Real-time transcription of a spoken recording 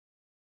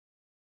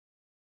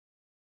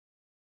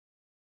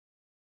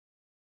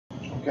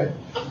Okay.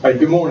 Hey,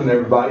 good morning,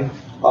 everybody.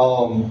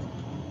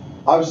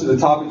 Obviously, the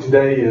topic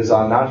today is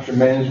nitrogen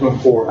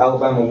management for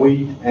Alabama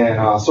wheat, and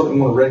I certainly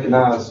want to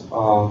recognize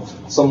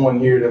someone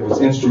here that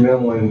was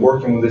instrumental in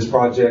working with this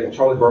project.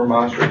 Charlie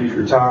Burmeister, he's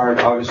retired,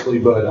 obviously,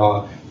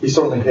 but he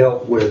certainly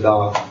helped with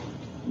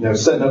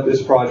setting up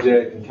this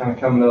project and kind of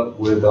coming up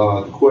with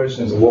the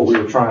questions and what we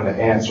were trying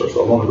to answer.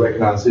 So I want to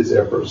recognize his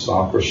efforts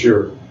for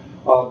sure.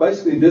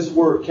 Basically, this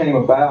work came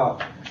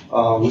about.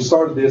 We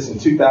started this in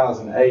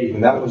 2008,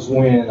 and that was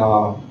when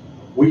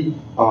wheat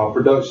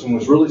production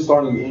was really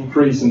starting to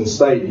increase in the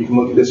state. You can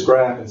look at this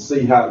graph and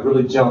see how it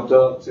really jumped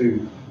up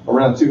to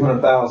around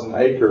 200,000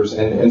 acres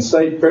and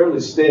stayed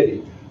fairly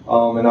steady.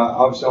 And I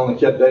obviously only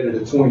kept data to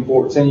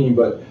 2014,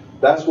 but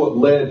that's what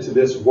led to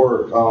this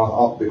work,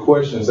 off the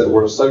questions that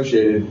were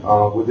associated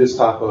with this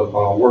type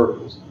of work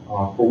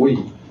for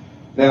wheat.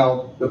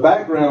 Now, the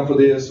background for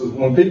this was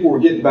when people were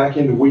getting back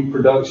into wheat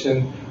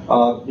production,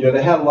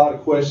 they had a lot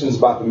of questions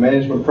about the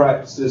management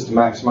practices to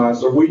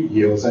maximize their wheat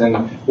yields.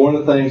 And one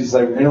of the things is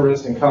they were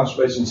interested in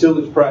conservation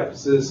tillage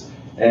practices,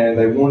 and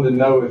they wanted to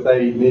know if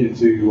they needed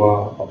to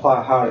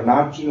apply higher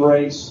nitrogen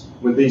rates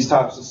with these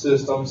types of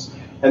systems.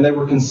 And there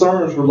were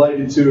concerns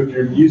related to if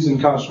you're using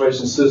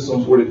conservation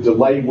systems, would it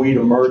delay wheat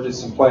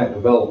emergence and plant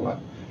development?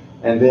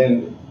 And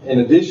then in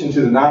addition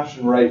to the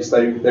nitrogen rates,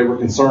 they were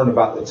concerned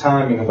about the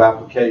timing of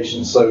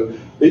application. So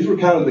these were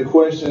kind of the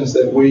questions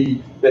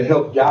that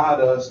helped guide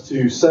us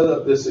to set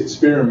up this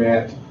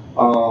experiment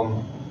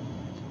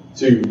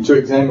to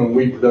examine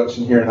wheat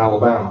production here in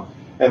Alabama.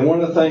 And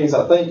one of the things,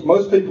 I think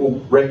most people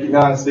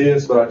recognize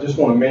this, but I just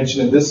want to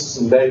mention it. This is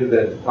some data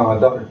that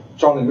Dr.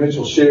 Charlie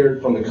Mitchell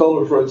shared from the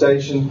colors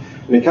rotation,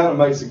 and it kind of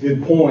makes a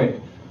good point.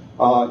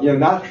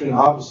 Nitrogen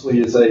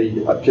obviously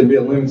can be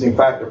a limiting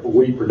factor for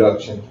wheat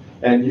production.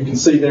 And you can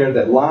see there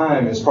that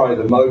lime is probably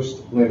the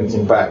most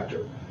limiting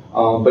factor.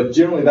 But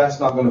generally that's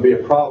not going to be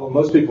a problem.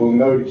 Most people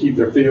know to keep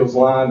their fields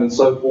limed and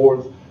so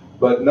forth.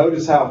 But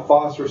notice how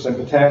phosphorus and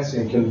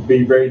potassium can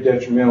be very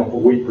detrimental for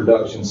wheat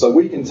production. So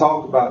we can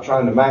talk about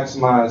trying to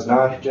maximize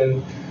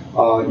nitrogen,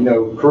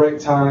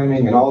 correct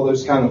timing and all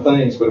those kind of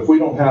things. But if we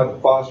don't have the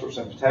phosphorus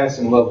and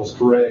potassium levels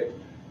correct,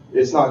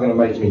 it's not going to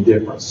make any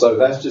difference. So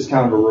that's just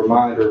kind of a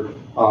reminder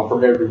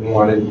for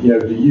everyone, and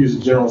to use a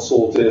general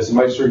soil test and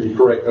make sure you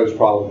correct those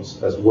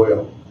problems as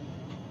well.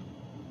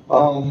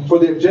 For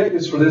the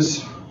objectives for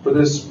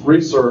this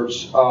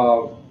research,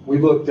 we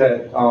looked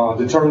at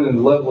determining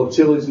the level of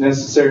tillage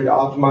necessary to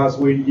optimize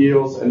wheat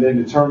yields, and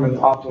then determine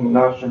optimum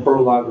nitrogen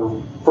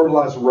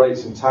fertilizer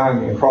rates and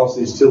timing across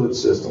these tillage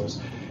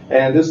systems.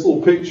 And this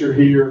little picture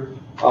here,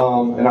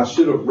 and I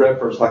should have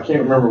referenced, I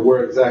can't remember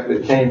where exactly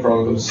it came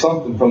from. It was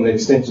something from the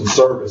Extension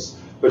Service.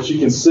 But you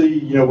can see,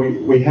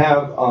 we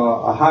have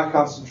a high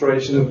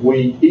concentration of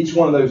wheat. Each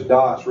one of those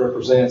dots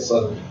represents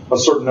a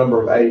certain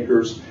number of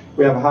acres.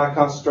 We have a high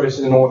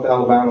concentration in North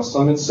Alabama,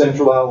 some in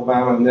Central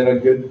Alabama, and then a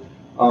good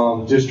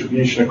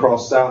distribution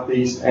across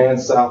Southeast and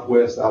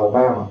Southwest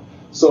Alabama.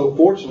 So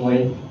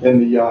fortunately,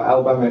 in the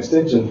Alabama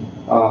Extension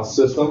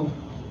system,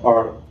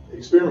 our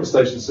experiment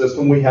station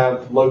system, we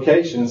have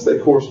locations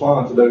that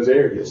correspond to those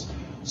areas.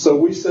 So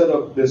we set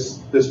up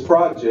this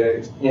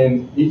project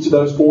in each of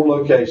those 4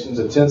 locations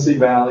at Tennessee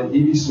Valley,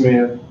 E.B.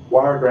 Smith,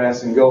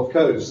 Wiregrass, and Gulf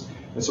Coast.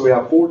 And so we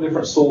have 4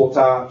 different soil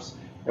types,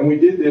 and we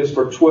did this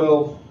for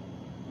 12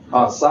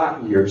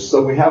 site years.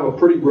 So we have a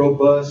pretty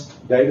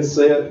robust data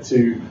set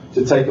to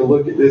take a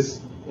look at this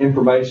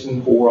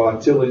information for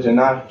tillage and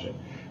nitrogen.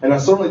 And I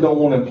certainly don't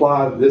want to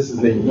imply that this is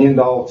the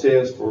end-all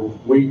test for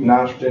wheat and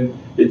nitrogen.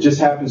 It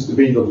just happens to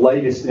be the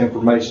latest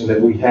information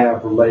that we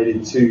have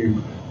related to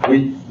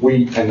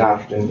wheat and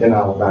nitrogen in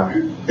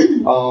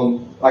Alabama.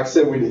 Like I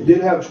said, we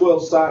did have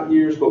 12 site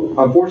years, but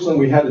unfortunately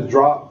we had to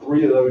drop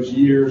 3 of those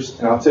years.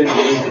 And I'll tell you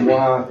the reason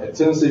why. At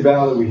Tennessee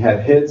Valley, we had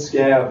head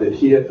scab that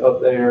hit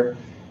up there,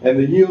 and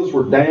the yields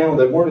were down.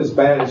 They weren't as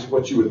bad as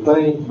what you would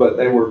think, but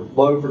they were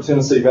low for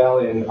Tennessee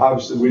Valley, and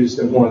obviously we just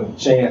didn't want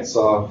to chance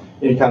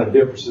any kind of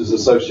differences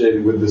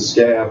associated with the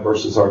scab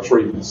versus our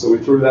treatment. So we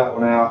threw that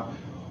one out.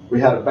 We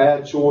had a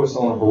bad choice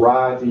on a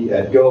variety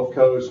at Gulf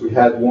Coast. We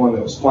had one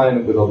that was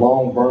planted with a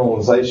long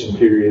vernalization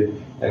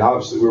period, and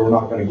obviously we were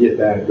not going to get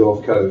that at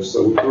Gulf Coast.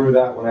 So we threw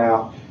that one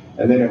out.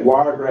 And then at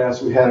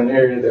Wiregrass, we had an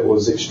area that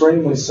was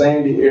extremely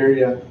sandy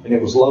area, and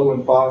it was low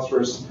in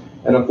phosphorus.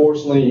 And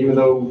unfortunately, even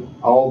though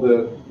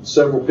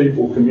several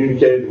people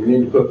communicated we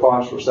need to put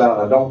phosphorus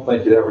out, I don't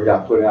think it ever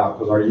got put out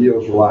because our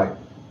yields were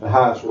the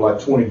highest were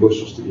 20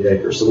 bushels to the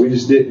acre. So we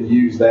just didn't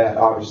use that.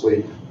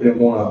 Obviously, we didn't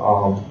want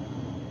to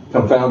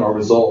confound our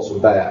results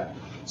with that.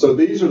 So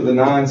these are the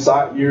 9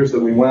 site years that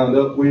we wound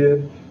up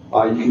with.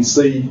 You can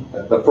see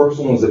the first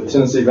one was at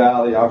Tennessee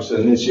Valley,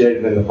 obviously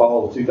initiated in the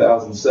fall of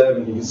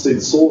 2007. You can see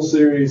the soil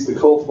series, the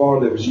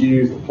cultivar that was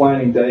used, the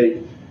planting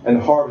date, and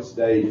the harvest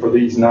date for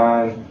these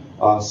 9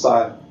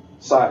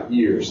 site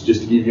years,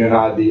 just to give you an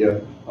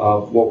idea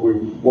of what we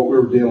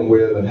were dealing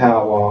with and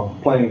how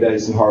planting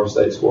dates and harvest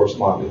dates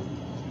corresponded.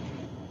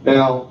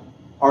 Now,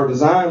 our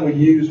design we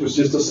used was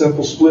just a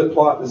simple split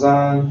plot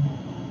design.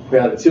 We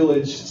had a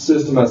tillage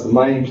system as the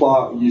main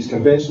plot. We used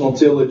conventional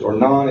tillage or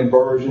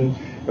non-inversion.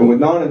 And with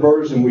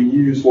non-inversion, we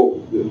use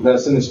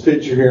that's in this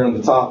picture here on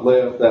the top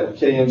left, that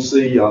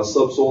KMC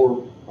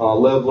subsoil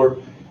leveler.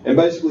 And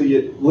basically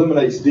it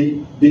eliminates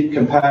deep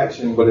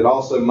compaction, but it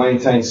also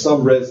maintains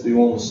some residue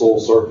on the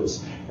soil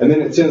surface. And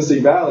then at Tennessee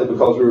Valley,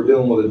 because we were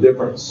dealing with a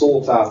different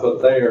soil type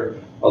up there,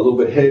 a little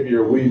bit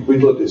heavier, we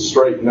looked at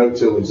straight no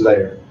tillage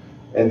there.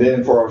 And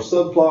then for our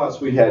subplots,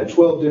 we had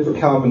 12 different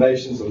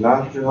combinations of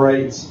nitrogen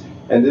rates.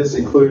 And this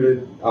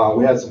included,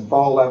 we had some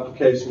fall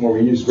application where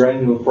we used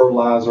granular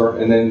fertilizer,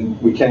 and then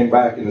we came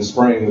back in the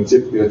spring with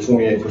typically a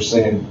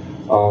 28%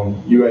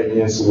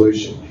 UAN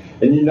solution.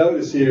 And you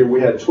notice here we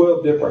had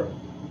 12 different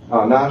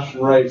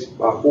nitrogen rates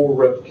by 4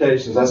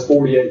 replications. That's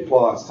 48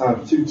 plots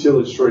times 2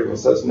 tillage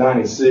treatments. That's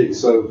 96.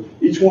 So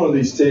each one of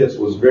these tests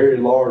was very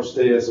large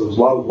tests. There was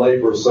a lot of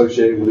labor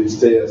associated with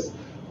these tests,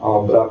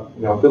 but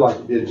I feel like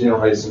it did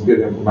generate some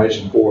good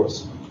information for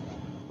us.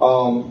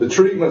 The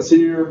treatments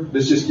here,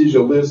 this just gives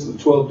you a list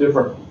of 12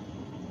 different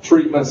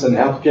treatments and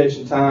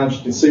application times.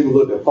 You can see we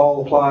looked at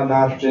fall applied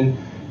nitrogen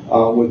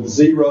with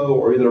 0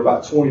 or either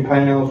about 20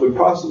 pounds. We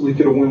possibly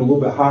could have went a little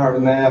bit higher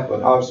than that,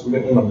 but obviously we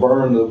didn't want to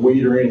burn the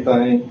wheat or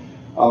anything.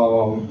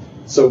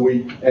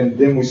 And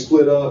then we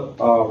split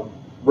up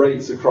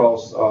rates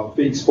across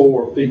Feeks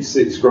 4, Feeks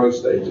 6 growth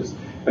stages.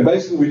 And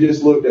basically we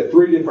just looked at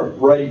 3 different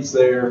rates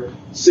there,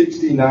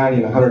 60, 90,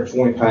 and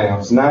 120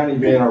 pounds. 90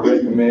 being our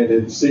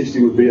recommended,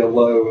 60 would be a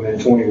low, and then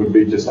 20 would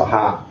be just a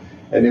high.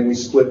 And then we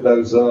split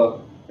those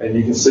up, and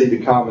you can see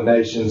the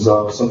combinations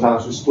of,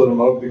 sometimes we split them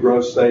over the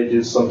growth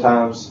stages,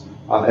 sometimes,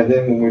 and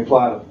then when we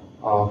applied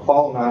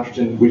fall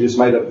nitrogen, we just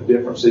made up the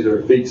difference either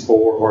at Feeks 4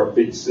 or at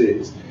Feeks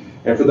 6.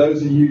 And for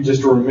those of you,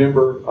 just to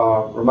remember,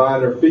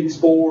 reminder, Feeks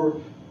 4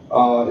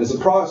 is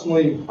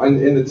approximately,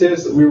 in the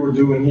test that we were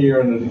doing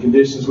here under the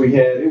conditions we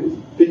had,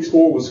 Feeks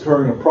 4 was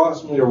occurring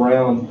approximately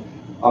around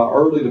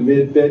early to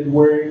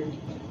mid-February,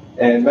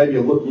 and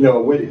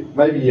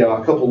maybe a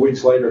couple of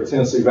weeks later at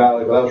Tennessee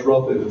Valley, but that was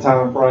roughly the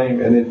time frame.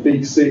 And then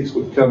Feeks 6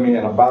 would come in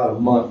about a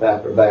month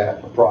after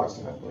that,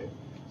 approximately.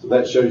 So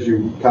that shows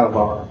you kind of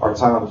our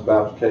times of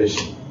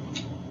application.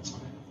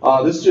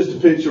 This is just a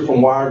picture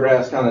from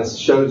Wiregrass, kind of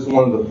shows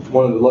one of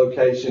the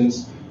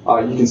locations.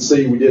 You can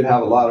see we did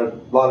have a lot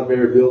of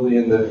variability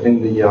in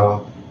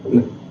the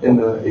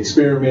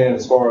experiment,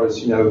 as far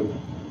as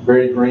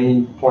very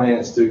green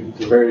plants to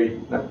very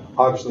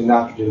obviously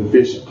nitrogen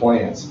deficient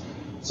plants.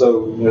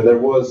 So there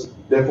was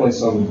definitely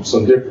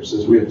some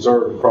differences we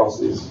observed across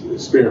this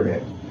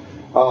experiment.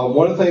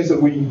 One of the things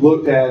that we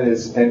looked at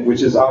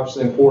which is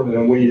obviously important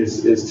in wheat,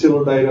 is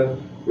tiller data.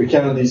 We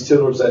counted these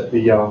tillers at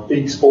the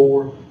Feeks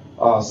 4.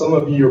 Some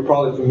of you are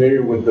probably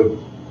familiar with the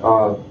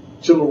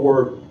tiller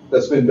work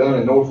that's been done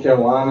in North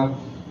Carolina,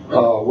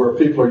 where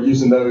people are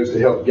using those to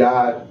help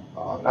guide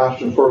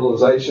nitrogen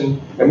fertilization.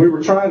 And we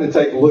were trying to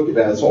take a look at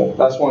that, so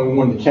that's why we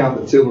wanted to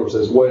count the tillers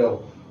as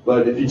well.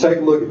 But if you take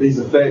a look at these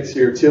effects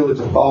here, tillage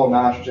and fall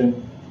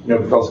nitrogen,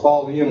 because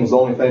fall in was the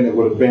only thing that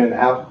would have been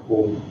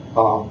applicable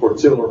for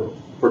tiller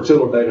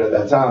data at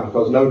that time,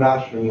 because no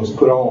nitrogen was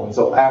put on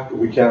until after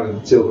we counted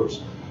the tillers.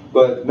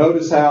 But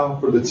notice how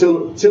for the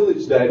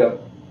tillage data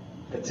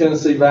at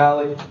Tennessee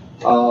Valley,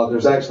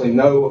 there's actually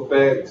no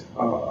effect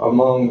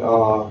among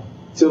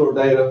tiller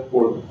data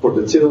for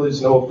the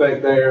tillage, no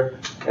effect there,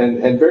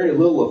 and very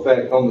little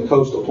effect on the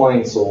coastal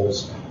plain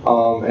soils.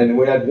 And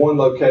we had one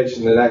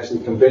location that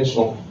actually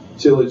conventional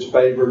tillage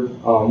favored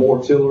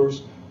more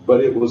tillers,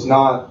 but it was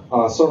not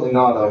certainly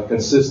not a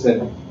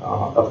consistent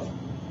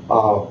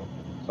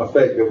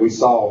effect that we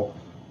saw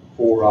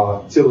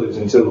for tillage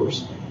and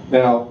tillers.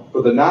 Now,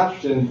 for the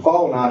nitrogen,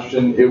 fall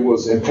nitrogen, it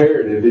was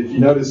imperative. If you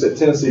notice at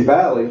Tennessee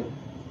Valley,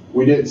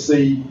 we didn't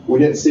see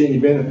any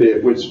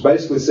benefit, which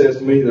basically says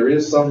to me there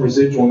is some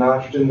residual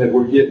nitrogen that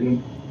we're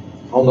getting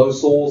on those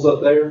soils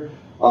up there.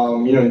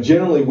 And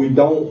generally we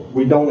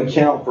don't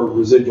account for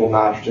residual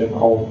nitrogen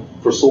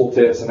for soil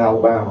tests in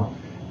Alabama.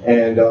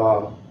 And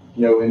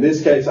in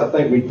this case, I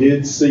think we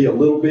did see a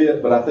little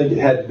bit, but I think it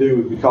had to do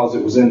with because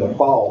it was in the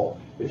fall.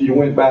 If you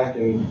went back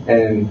and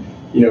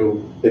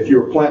if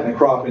you were planting a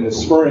crop in the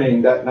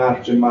spring, that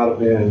nitrogen might have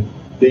been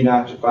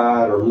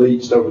denitrified or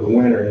leached over the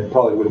winter, and it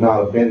probably would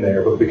not have been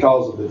there. But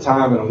because of the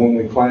timing of when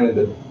we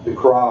planted the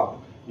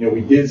crop,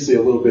 we did see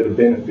a little bit of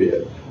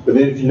benefit. But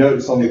then if you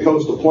notice on the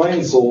coastal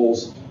plain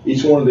soils,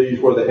 each one of these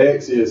where the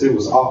X is, it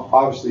was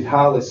obviously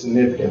highly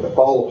significant. The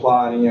fall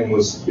applied in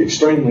was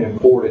extremely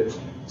important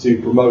to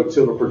promote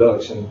tiller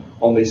production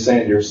on these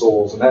sandier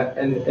soils. And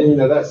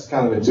that's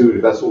kind of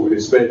intuitive. That's what we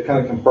expect. It kind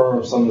of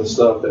confirms some of the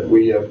stuff that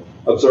we have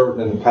observed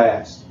in the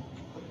past.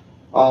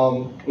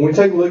 When we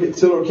take a look at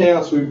tiller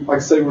counts, like I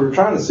say, we were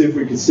trying to see if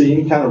we could see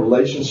any kind of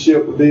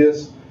relationship with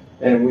this,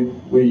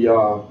 and we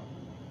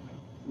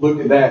look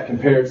at that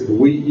compared to the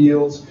wheat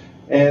yields.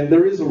 And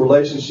there is a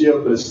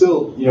relationship, but it's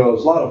still,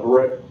 there's a lot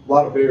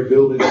of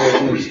variability there.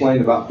 I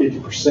explained about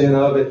 50%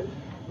 of it.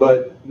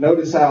 But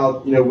notice how,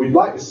 we'd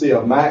like to see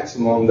a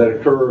maximum that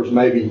occurs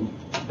maybe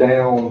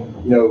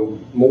down,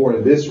 more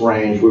in this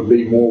range would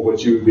be more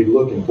what you would be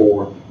looking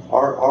for.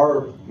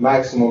 Our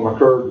maximum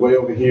occurred way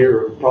over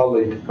here,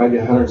 probably maybe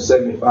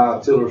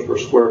 175 tillers per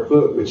square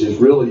foot, which is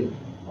really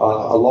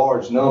a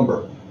large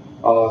number.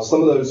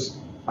 Some of those,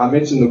 I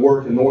mentioned the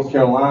work in North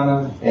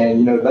Carolina,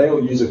 and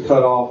they'll use a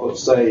cutoff of,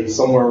 say,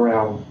 somewhere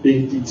around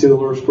 50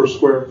 tillers per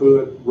square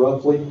foot,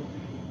 roughly.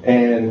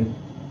 And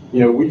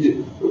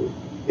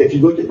if you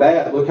look at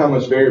that, look how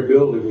much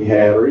variability we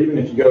had. Or even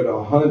if you go to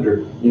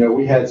 100,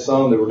 we had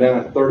some that were down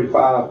at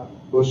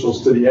 35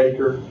 bushels to the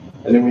acre,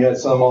 and then we had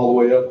some all the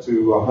way up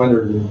to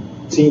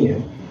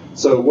 110.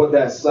 So what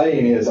that's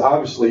saying is,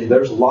 obviously,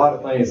 there's a lot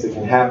of things that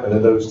can happen to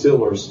those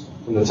tillers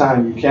from the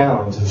time you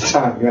count them to the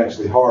time you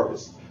actually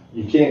harvest.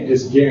 You can't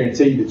just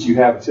guarantee that you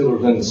have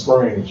tillers in the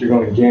spring that you're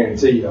going to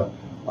guarantee a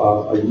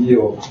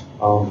yield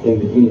in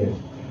the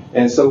end.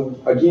 And so,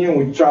 again,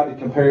 we tried to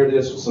compare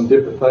this with some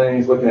different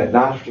things, looking at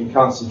nitrogen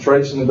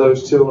concentration of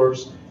those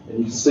tillers, and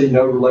you can see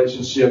no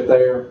relationship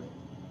there.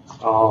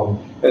 And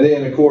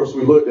then, of course,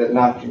 we looked at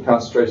nitrogen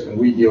concentration and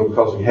wheat yield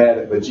because we had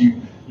it, but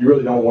you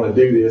really don't want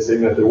to do this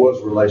even if there was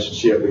a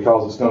relationship,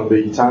 because it's going to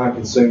be time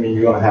consuming.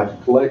 You're going to have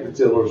to collect the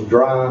tillers,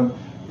 dry them,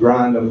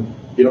 grind them,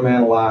 get them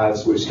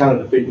analyzed, which is kind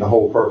of defeating the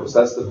whole purpose.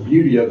 That's the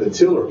beauty of the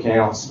tiller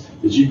counts,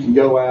 is you can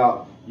go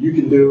out, you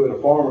can do it,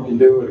 a farmer can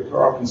do it, a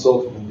crop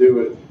consultant can do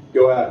it,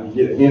 go out and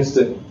you get an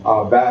instant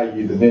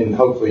value that then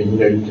hopefully you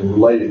can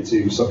relate it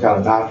to some kind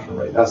of nitrogen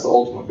rate. That's the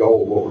ultimate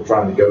goal of what we're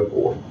trying to go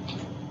for.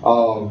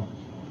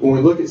 When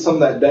we look at some of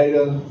that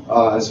data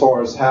as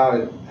far as how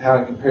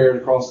it compared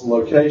across the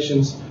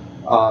locations,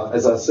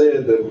 as I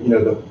said,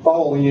 the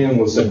fall in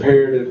was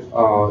imperative.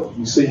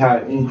 You see how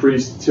it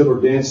increased the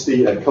tiller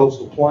density at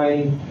coastal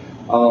plain,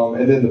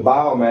 and then the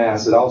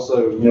biomass. It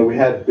also, we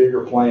had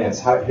bigger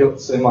plants,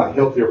 seemed like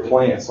healthier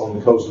plants on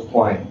the coastal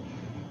plain.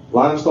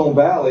 Limestone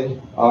Valley,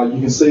 you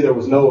can see there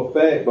was no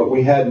effect, but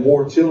we had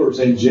more tillers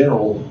in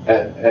general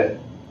at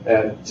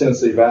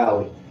Tennessee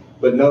Valley.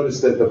 But notice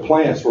that the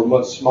plants were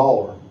much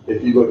smaller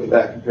if you look at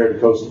that compared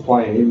to coastal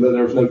plain. Even though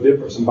there was no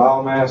difference in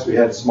biomass, we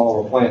had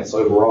smaller plants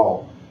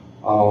overall.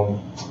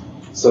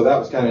 So that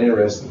was kind of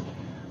interesting.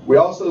 We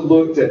also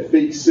looked at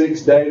Feed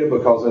 6 data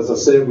because, as I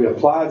said, we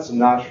applied some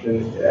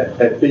nitrogen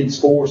at Feed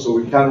 4, so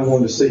we kind of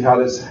wanted to see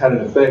how this had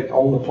an effect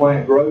on the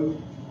plant growth.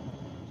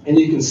 And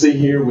you can see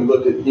here we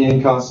looked at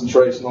N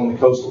concentration on the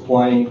coastal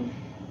plain,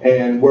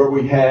 and where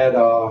we had,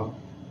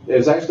 it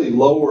was actually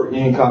lower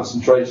N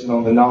concentration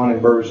on the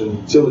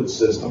non-inversion tillage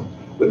system.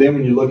 But then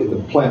when you look at the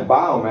plant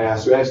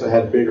biomass, we actually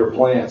had bigger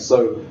plants.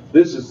 So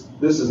this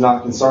is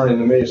not concerning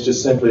to me. It's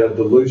just simply a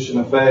dilution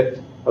effect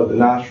of the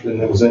nitrogen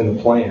that was in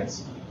the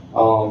plants.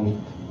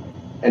 And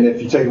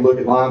if you take a look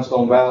at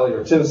Limestone Valley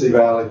or Tennessee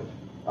Valley,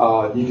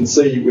 you can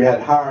see we had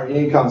higher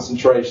N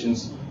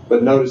concentrations,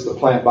 but notice the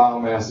plant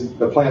biomass,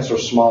 the plants are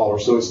smaller.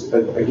 So it's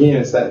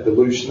that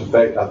dilution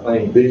effect, I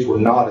think. These were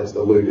not as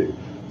diluted.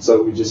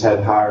 So we just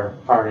had higher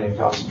N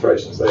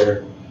concentrations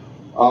there.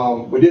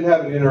 We did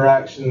have an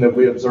interaction that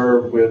we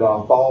observed with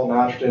fall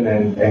nitrogen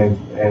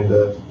and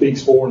the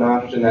Feeds 4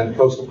 nitrogen at the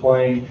coastal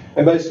plain.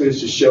 And basically it's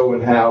just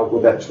showing how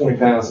with that 20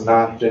 pounds of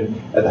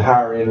nitrogen at the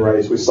higher N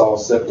rates, we saw a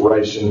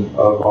separation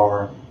of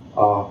our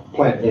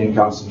plant N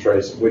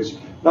concentration, which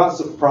not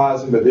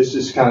surprising, but this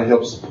just kind of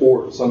helps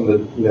support some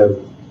of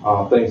the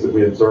things that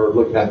we observed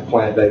looking at the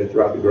plant data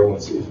throughout the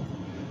growing season.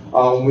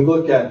 When we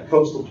look at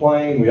coastal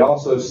plain, we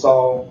also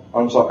saw,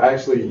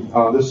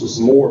 this was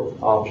some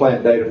more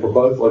plant data for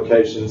both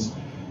locations.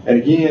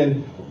 And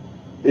again,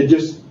 it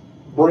just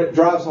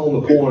drives home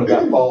the point of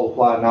that fall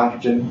applied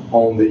nitrogen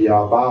on the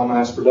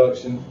biomass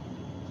production.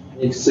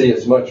 You can see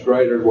it's much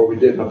greater where we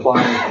didn't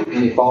apply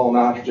any fall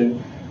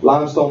nitrogen.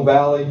 Limestone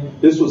Valley,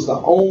 this was the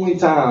only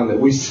time that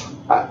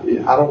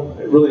I don't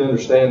really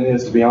understand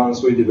this, to be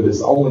honest with you, but it's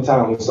the only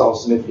time we saw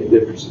significant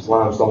differences in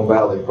Limestone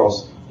Valley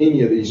across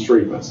any of these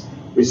treatments.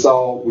 We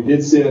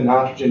did see a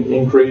nitrogen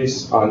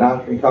increase,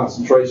 nitrogen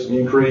concentration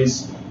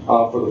increase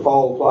for the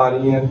fall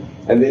applied in.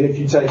 And then if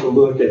you take a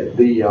look at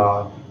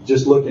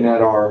just looking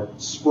at our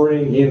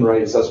spring N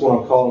rates, that's what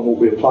I'm calling what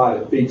we applied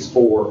at Feeds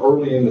 4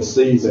 early in the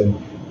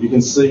season, you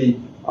can see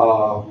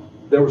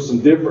there were some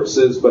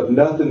differences, but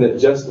nothing that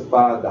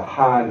justified the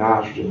high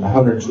nitrogen,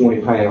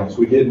 120 pounds.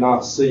 We did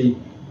not see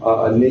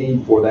a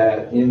need for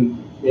that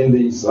in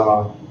these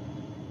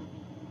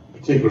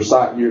particular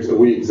site years that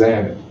we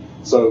examined.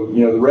 So,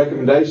 the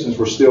recommendations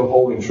were still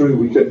holding true.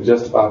 We couldn't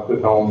justify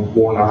putting on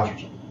more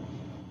nitrogen.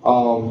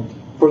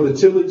 For the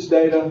tillage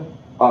data,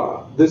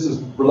 this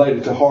is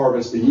related to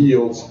harvest, the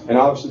yields, and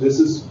obviously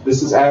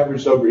this is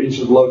averaged over each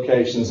of the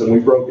locations, and we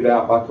broke it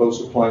out by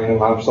coastal plain and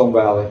Limestone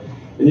Valley.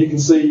 And you can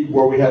see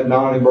where we had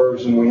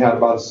non-inversion, we had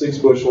about a 6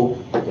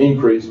 bushel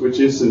increase, which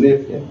is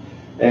significant.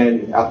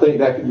 And I think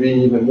that could be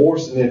even more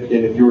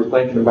significant if you were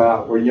thinking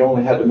about where you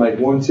only had to make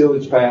one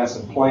tillage pass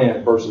and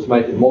plant versus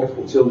making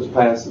multiple tillage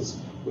passes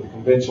with a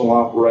conventional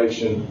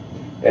operation.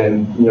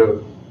 And,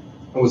 it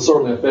would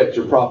certainly affect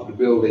your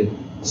profitability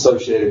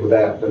associated with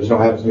that because you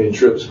don't have as many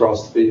trips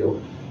across the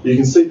field. You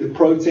can see the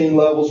protein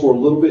levels were a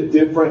little bit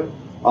different,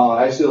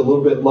 actually a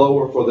little bit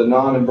lower for the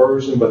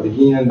non-inversion, but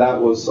again,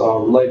 that was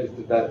related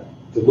to that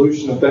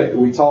dilution effect that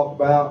we talked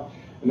about.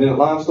 And then at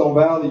Limestone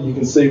Valley, you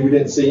can see we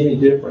didn't see any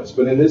difference.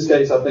 But in this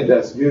case, I think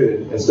that's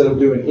good. Instead of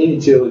doing any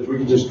tillage, we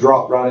can just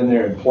drop right in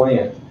there and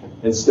plant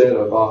instead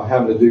of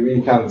having to do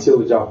any kind of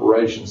tillage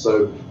operation.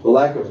 So the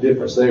lack of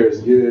difference there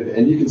is good.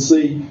 And you can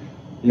see,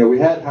 we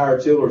had higher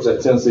tillers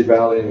at Tennessee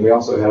Valley, and we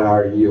also had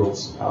higher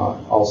yields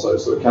also.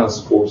 So it kind of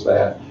supports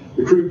that.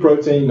 The crude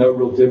protein, no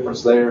real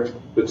difference there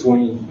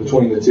between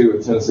the two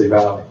at Tennessee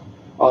Valley.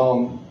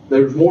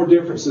 There's more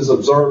differences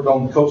observed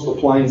on the coastal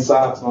plain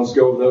sites, and I'll just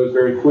go over those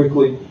very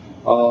quickly.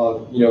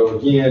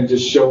 Again,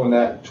 just showing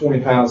that 20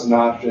 pounds of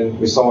nitrogen,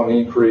 we saw an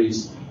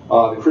increase.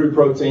 The crude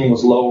protein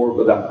was lower,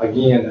 but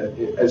again,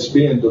 it's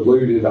being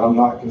diluted. I'm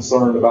not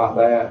concerned about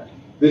that.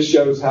 This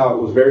shows how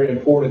it was very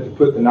important to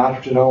put the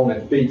nitrogen on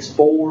at Feeks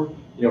 4.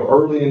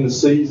 Early in the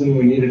season,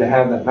 we needed to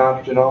have that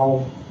nitrogen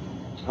on.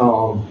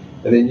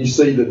 And then you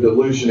see the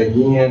dilution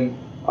again.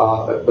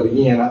 But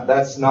again,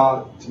 that's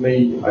not, to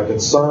me, a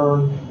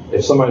concern.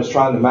 If somebody's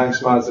trying to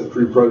maximize the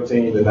crude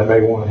protein, then they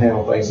may want to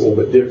handle things a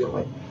little bit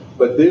differently.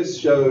 But this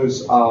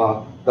shows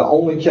the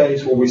only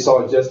case where we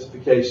saw a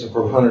justification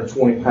for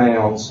 120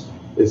 pounds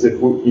is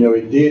if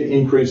it did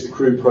increase the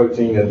crude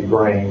protein of the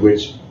grain,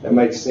 which it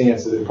makes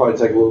sense that it'd probably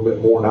take a little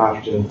bit more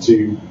nitrogen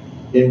to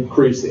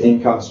increase the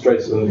in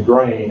concentration in the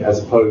grain as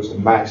opposed to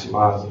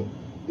maximizing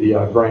the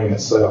grain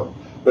itself.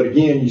 But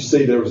again, you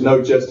see there was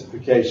no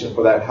justification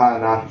for that high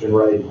nitrogen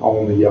rate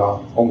on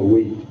the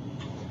wheat.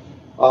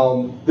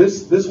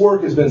 This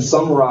work has been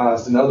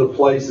summarized in other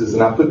places,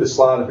 and I put this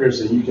slide up here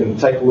so you can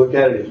take a look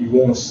at it if you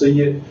want to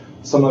see it.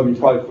 Some of you are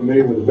probably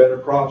familiar with the Better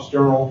Crops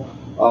Journal.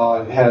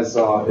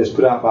 It's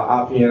put out by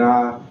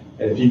IPNI,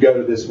 and if you go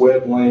to this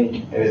web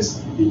link, and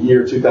it's the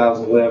year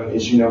 2011,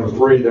 issue number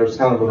 3, there's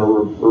kind of a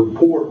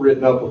report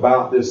written up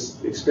about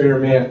this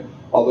experiment,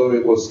 although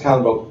it was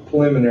kind of a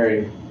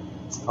preliminary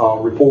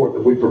report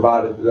that we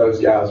provided to those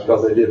guys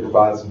because they did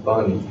provide some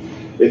funding.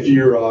 If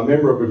you're a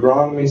member of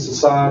Agronomy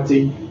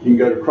Society, you can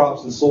go to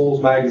Crops and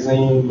Soils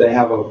magazine. They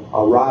have a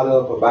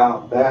write-up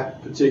about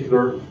that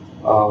particular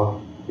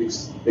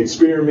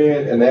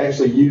experiment, and they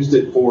actually used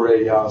it for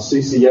a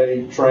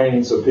CCA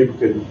training so people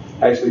could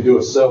actually do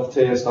a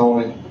self-test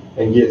on it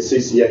and get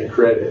CCA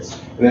credits.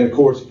 And then, of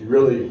course, if you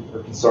really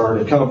are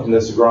concerned, it comes from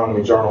this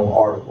Agronomy Journal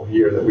article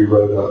here that we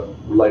wrote up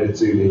related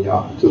to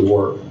the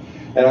work.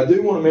 And I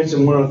do want to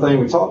mention one other thing.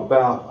 We talked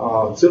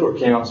about tiller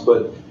counts,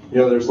 but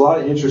there's a lot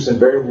of interest in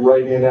variable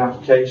rate in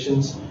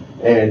applications,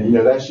 and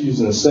that's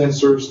using the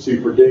sensors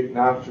to predict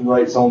nitrogen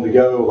rates on the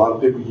go. A lot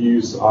of people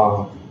use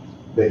the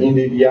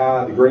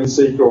NDVI, the green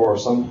seeker, or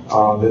some.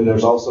 Then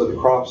there's also the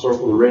crop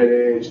circle, the red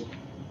edge.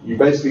 You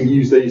basically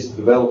use these to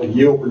develop a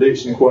yield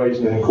prediction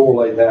equation and then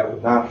correlate that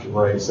with nitrogen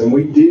rates. And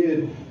we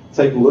did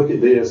take a look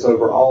at this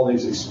over all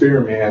these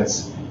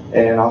experiments,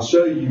 and I'll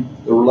show you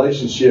the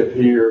relationship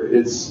here.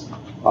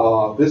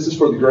 This is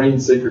for the green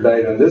seeker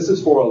data, and this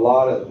is for a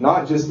lot of,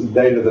 not just the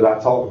data that I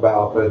talked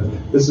about,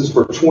 but this is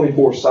for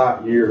 24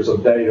 site years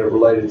of data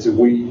related to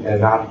wheat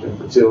and nitrogen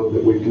fertility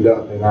that we've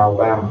conducted in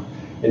Alabama.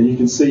 And you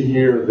can see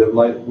here that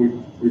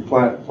we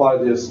apply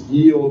this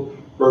yield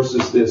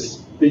versus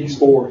this Feeks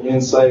 4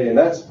 NSAE, and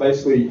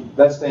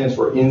that stands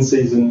for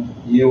in-season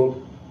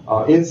yield,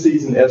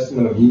 in-season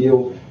estimate of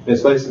yield. And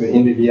it's basically the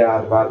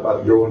NDVI divided by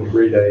the growing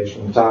degree days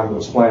from the time it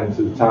was planted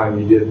to the time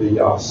you did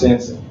the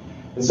sensing.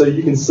 And so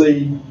you can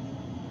see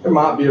there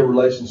might be a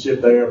relationship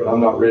there, but I'm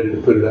not ready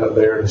to put it up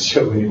there to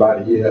show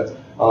anybody yet.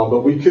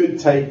 But we could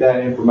take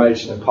that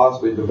information and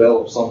possibly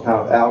develop some kind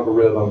of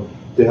algorithm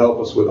to help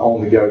us with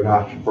on-the-go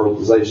nitrogen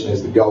fertilization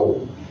is the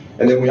goal.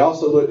 And then we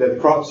also looked at the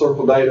crop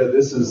circle data.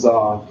 This is,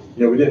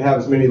 we didn't have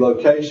as many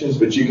locations,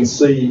 but you can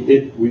see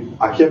it.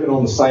 I kept it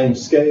on the same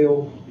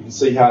scale. You can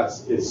see how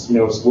it's a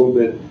little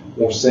bit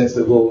more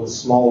sensitive, a little bit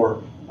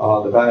smaller.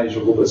 The values are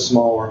a little bit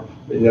smaller.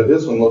 But,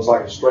 this one looks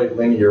like a straight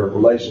linear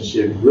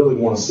relationship. You really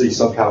want to see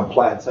some kind of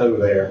plateau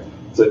there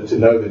to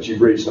know that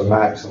you've reached a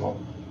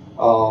maximum.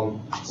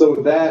 So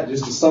with that,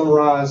 just to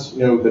summarize,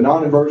 the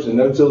non-inversion and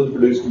no-tillage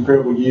produced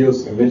comparable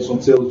yields to conventional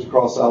tillage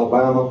across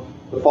Alabama.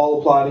 The fall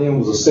applied in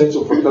was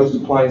essential for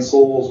coastal plain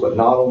soils, but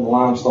not on the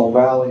Limestone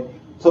Valley.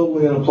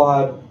 Totally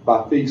unapplied by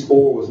Feeks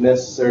 4 was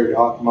necessary to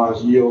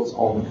optimize yields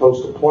on the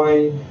coastal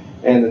plain.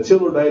 And the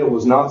tiller data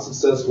was not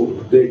successful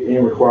to predict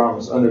end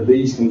requirements under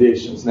these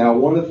conditions. Now,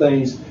 one of the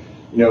things,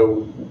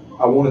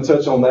 I want to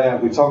touch on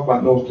that. We talked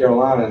about North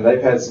Carolina, and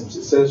they've had some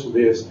success with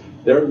this.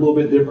 They're a little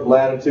bit different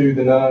latitude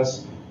than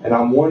us, and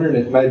I'm wondering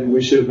if maybe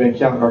we should have been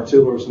counting our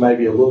tillers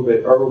maybe a little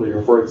bit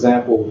earlier. For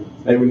example,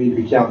 maybe we need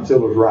to be counting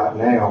tillers right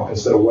now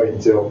instead of waiting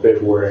until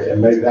February, and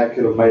maybe that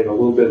could have made a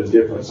little bit of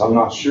difference. I'm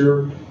not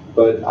sure,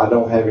 but I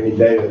don't have any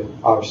data,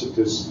 obviously,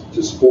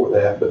 to support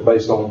that. But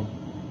based on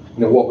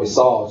what we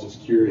saw, I was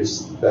just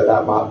curious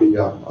that might be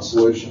a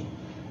solution.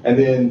 And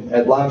then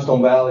at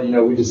Limestone Valley,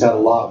 we just had a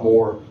lot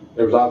more.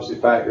 There was obviously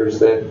factors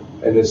that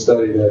in this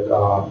study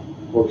that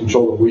were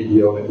controlling wheat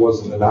yield. It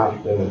wasn't the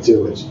nitrogen and the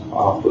tillage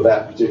for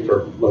that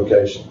particular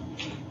location.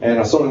 And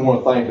I certainly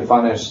want to thank the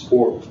financial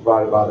support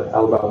provided by the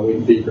Alabama Wheat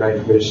and Feed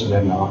Grain Commission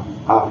and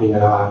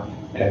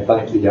IPNI, and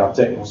thank the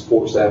technical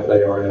support staff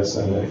at ARS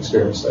and the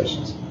experiment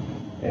stations.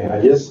 And I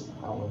guess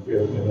I don't if we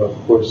have any other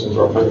questions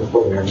or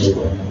before we move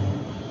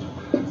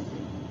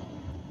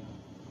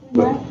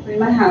on. We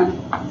might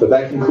have. But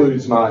that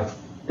concludes my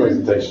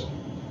presentation.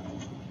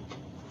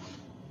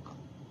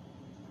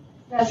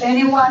 Does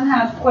anyone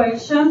have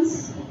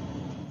questions?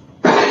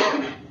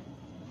 I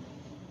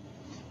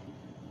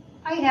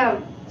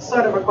have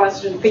sort of a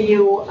question for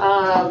you,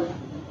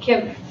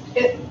 Kim.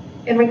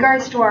 In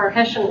regards to our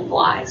Hessian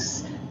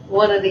flies,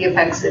 one of the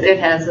effects that it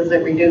has is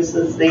it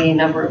reduces the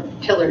number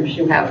of tillers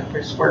you have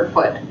per square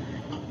foot.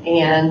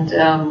 And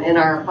in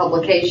our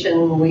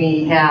publication,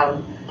 we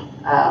have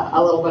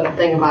a little bit of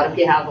thing about if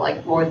you have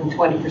like more than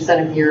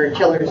 20% of your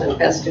tillers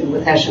infested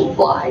with Hessian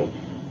fly,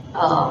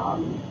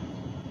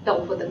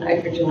 don't put the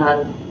nitrogen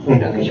on,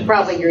 because you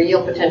probably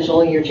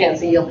your chance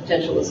of yield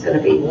potential is going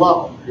to be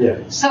low.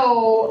 Yeah.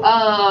 So,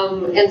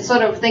 and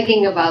sort of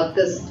thinking about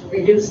this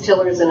reduced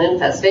tillers and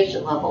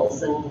infestation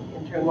levels, and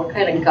in terms, what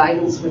kind of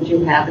guidance would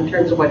you have in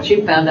terms of what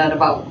you found out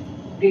about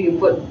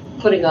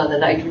putting on the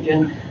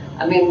nitrogen?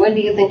 I mean, when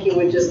do you think you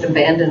would just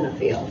abandon the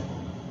field?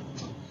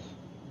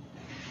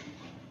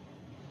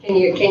 Can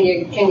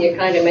you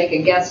kind of make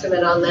a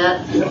guesstimate on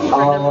that?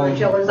 Number of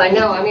tillers? I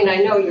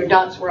know your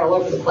dots were all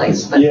over the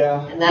place, but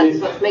yeah, and that's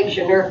what makes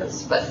you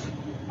nervous. But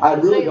I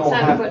really don't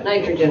have to put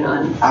nitrogen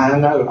on. I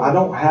know I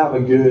don't have a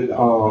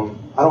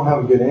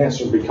good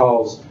answer,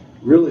 because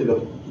really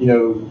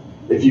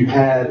if you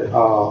had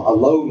a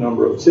low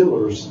number of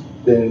tillers,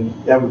 then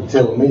that would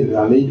tell me that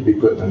I need to be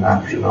putting the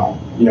nitrogen on.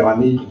 I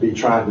need to be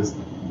trying to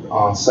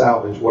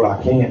salvage what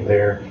I can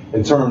there.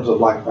 In terms of,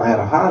 like, if I had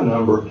a high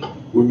number,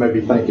 we may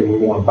be thinking we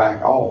want to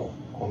back off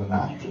on the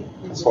nitrogen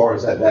as far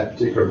as at that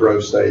particular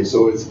growth stage.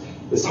 So it's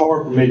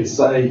hard for me to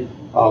say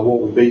what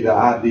would be the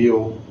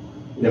ideal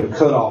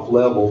cutoff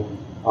level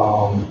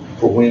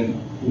for when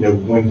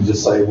to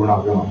just say we're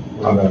not going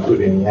to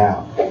put any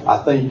out.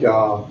 I think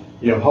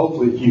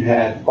hopefully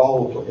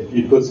if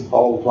you put some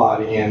fall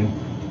applied in,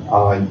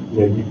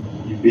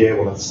 you'd be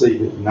able to see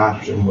that the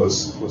nitrogen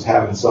was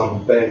having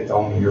some effect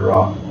on your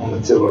on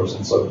the tillers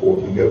and so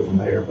forth, and go from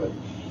there. But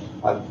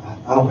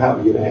I don't have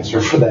a good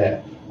answer for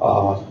that.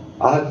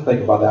 I have to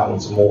think about that one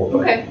some more.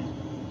 But. Okay.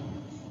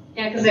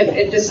 Yeah, because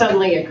it just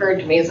suddenly occurred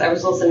to me as I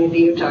was listening to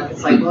you talk.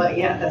 It's like, well,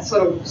 yeah, that's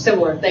sort of a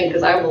similar thing,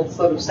 because I will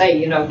sort of say,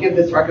 give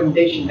this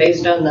recommendation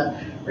based on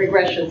the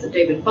regressions that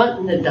David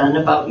Bunton had done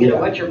about,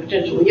 what your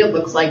potential yield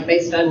looks like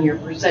based on your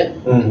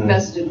percent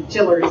invested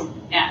tillers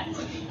at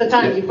the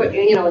time you put,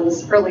 in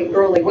this early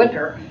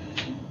winter.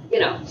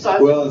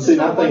 So well, and see,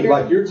 I think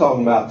like you're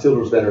talking about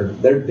tillers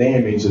they're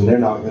damaged and they're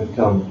not going to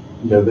come.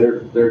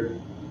 They're.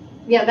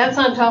 Yeah, that's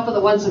on top of the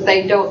ones that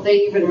they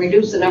even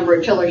reduce the number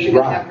of tillers you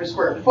can have per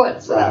square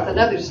foot. So that's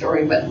another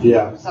story. But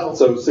yeah, so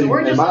see,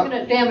 we're just looking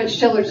at damaged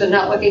tillers and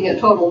not looking at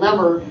total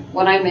number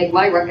when I make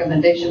my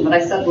recommendation. But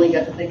I suddenly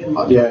got to thinking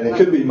about and it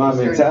could be my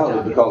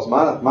mentality, because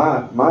my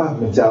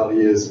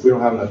mentality is if we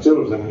don't have enough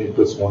tillers, then we need to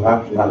put some more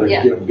nitrogen out there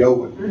to get them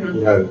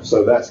going.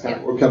 So that's kind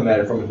of we're coming at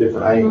it from a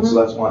different angle.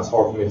 So that's why it's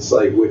hard for me to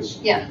say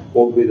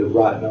what would be the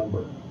right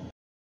number.